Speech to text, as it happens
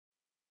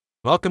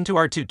Welcome to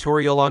our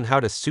tutorial on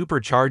how to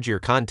supercharge your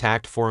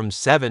contact form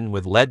 7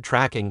 with lead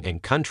tracking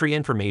and country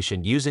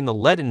information using the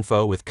lead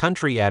info with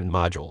country addon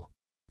module.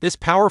 This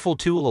powerful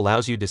tool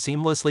allows you to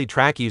seamlessly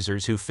track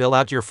users who fill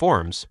out your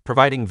forms,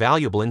 providing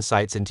valuable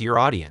insights into your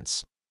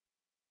audience.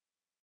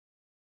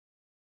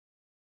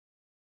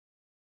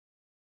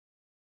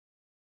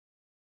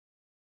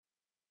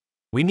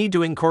 We need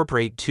to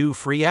incorporate 2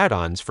 free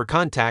add-ons for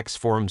contacts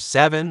form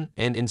 7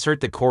 and insert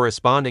the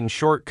corresponding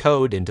short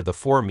code into the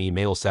form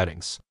email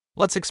settings.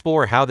 Let's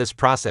explore how this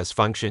process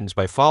functions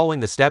by following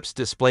the steps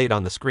displayed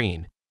on the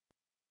screen.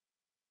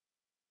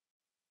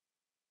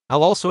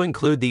 I'll also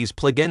include these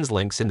plugins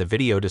links in the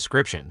video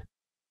description.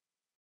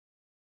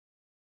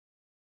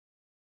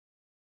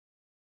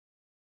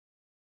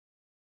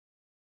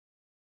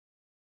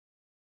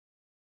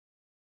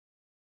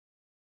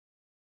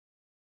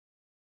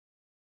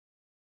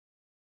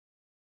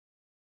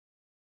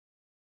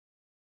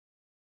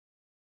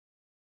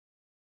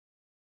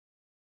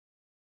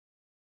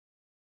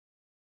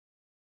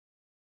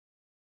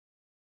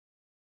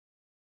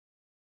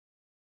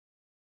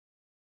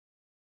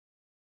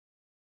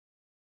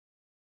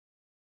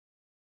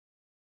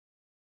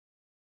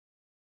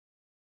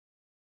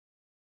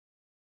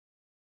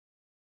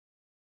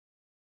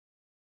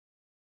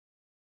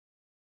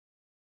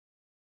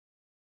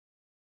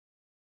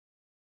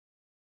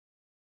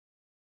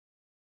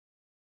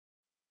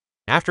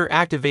 After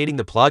activating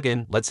the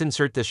plugin, let's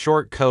insert the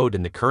short code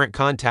in the current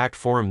contact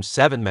form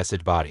 7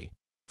 message body.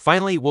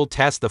 Finally, we'll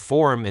test the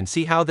form and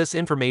see how this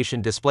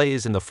information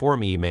displays in the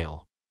form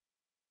email.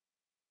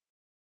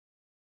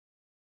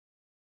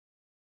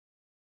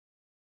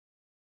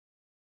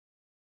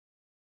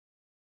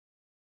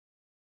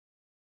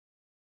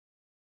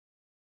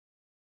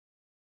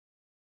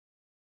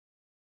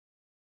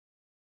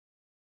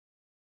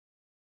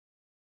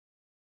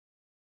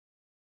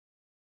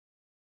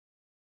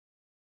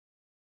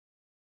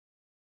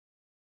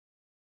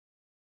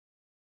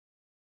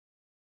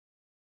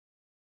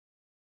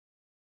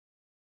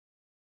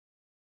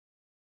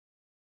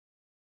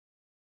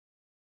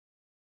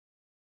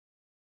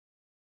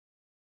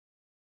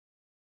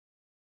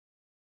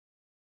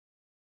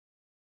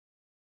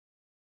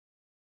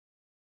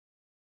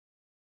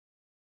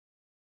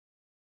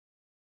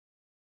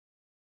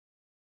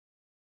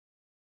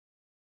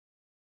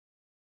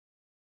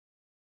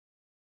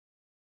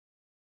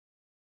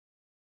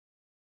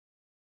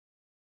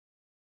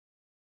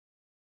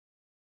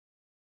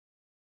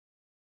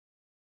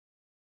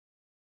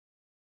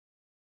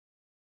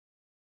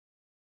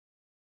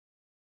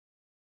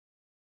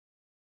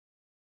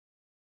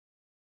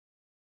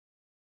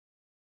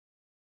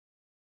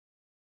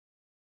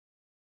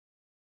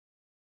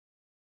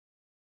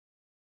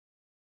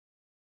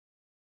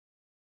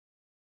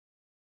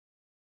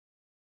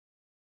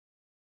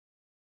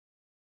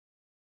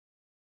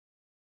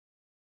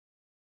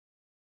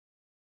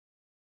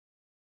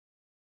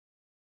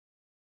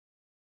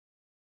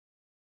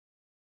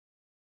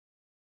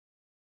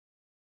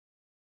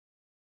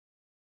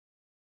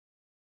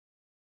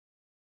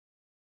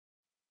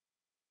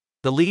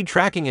 The lead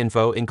tracking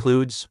info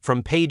includes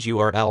from page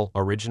URL,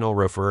 original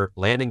referrer,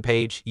 landing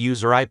page,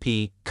 user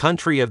IP,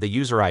 country of the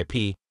user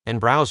IP,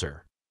 and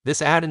browser.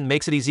 This add-in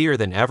makes it easier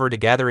than ever to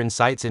gather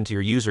insights into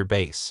your user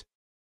base.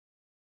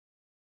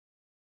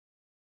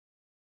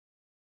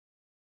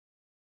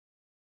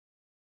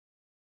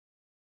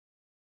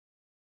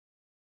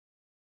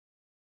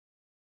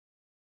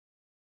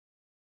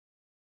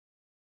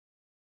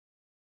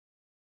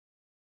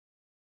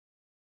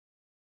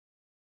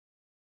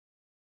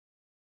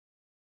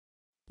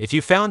 If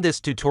you found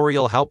this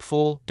tutorial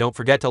helpful, don't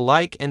forget to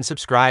like and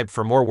subscribe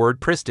for more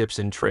WordPress tips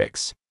and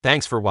tricks.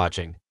 Thanks for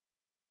watching.